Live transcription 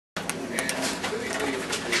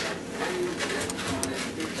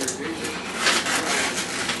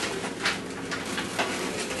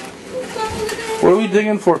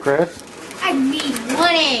digging for, Chris? I need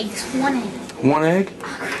 1 egg. 1 egg. 1 egg?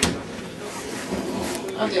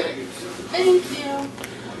 I'll do it. Thank you.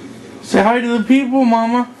 Say hi to the people,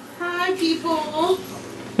 Mama. Hi, people.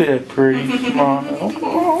 Yeah, pretty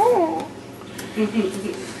smile.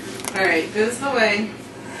 Alright, this the way.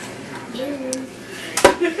 Ew.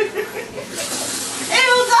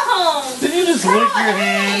 Ew, go home. Did you just lick your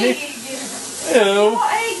hand? Ew. Oh,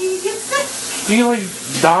 egg, you get sick. You can like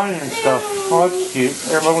die and stuff. Oh, that's cute.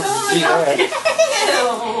 Everybody wants to see that.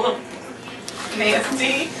 Ew.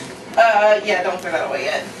 Nasty. Yeah, don't throw that away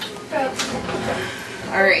yet.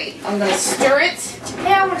 Alright, I'm gonna stir it.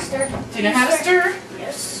 Yeah, I want to stir. Do you know how to stir?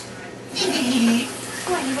 Yes.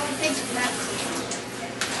 Come on, you don't think for that.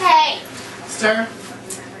 Hey. Stir.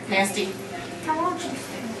 Nasty. How long should you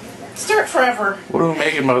Stir it forever. What are we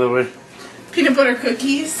making, by the way? Peanut butter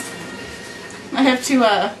cookies. I have to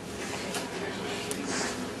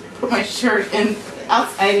put my shirt in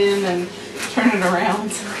outside in and turn it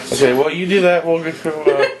around. Okay, well you do that. We'll go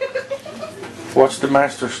watch the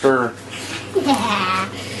master stir. Yeah.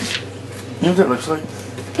 You know what that looks like?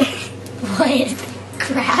 What?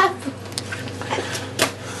 Crap?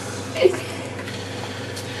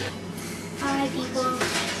 Hi, people.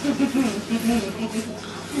 Does it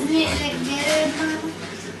look good, Mom?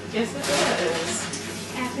 Yes, it does.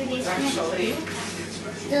 After this Actually,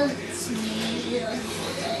 does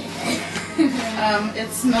it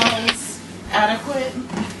smells adequate.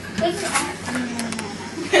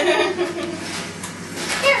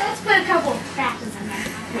 Here, let's put a couple of crackers in there.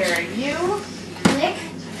 Here are you. Lick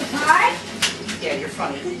the pie. Yeah, you're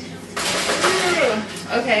funny.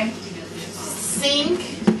 Okay. Sink.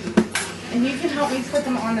 And you can help me put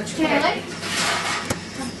them on the tray. Can I lick?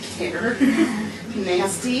 Here.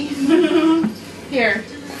 Nasty. Here.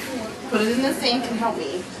 Put it in the sink and help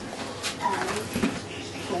me.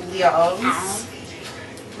 Please.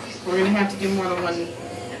 We're going to have to do more than one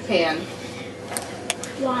pan.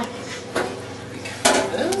 Why?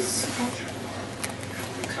 This.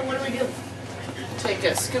 So what do we do? Take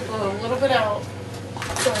it, scoop a little bit out.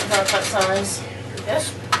 So about that size.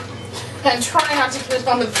 Yes. And try not to get it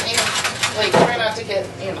on the pan. Like, try not to get,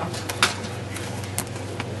 you know.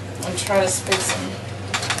 And try to space them.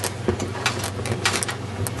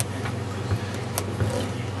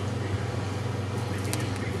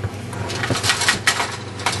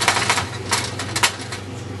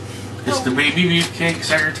 It's the Baby Beefcake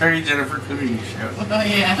Secretary Jennifer Cookie show. Oh,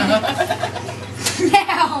 yeah.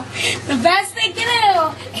 Now, the best thing to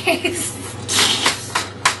do is...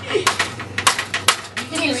 You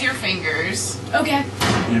can use your fingers. Okay.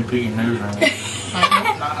 You pick your nose around. I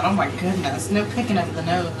hope not. Oh my goodness. No picking of the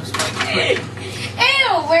nose. Like,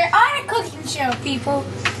 Ew, we're on a cooking show, people.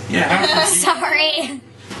 Yeah. Sorry.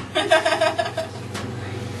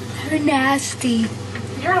 They're nasty.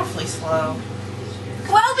 you're awfully slow.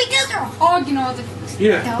 Well, because they're hogging all the...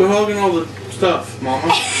 Yeah, we're hogging all the stuff,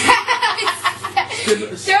 Mama.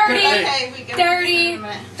 Dirty. Okay, we can Dirty.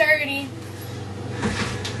 Dirty.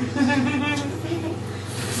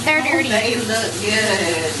 They're dirty. They look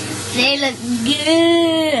good. They look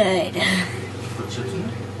good. Put chips in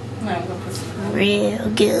there? No, we'll put some. Real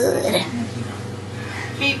good.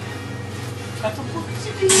 Beep.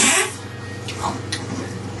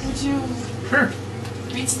 Would you Sure.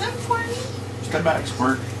 reach them for me? Step back,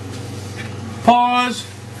 squirt. Pause.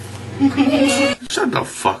 Shut the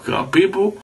fuck up, people.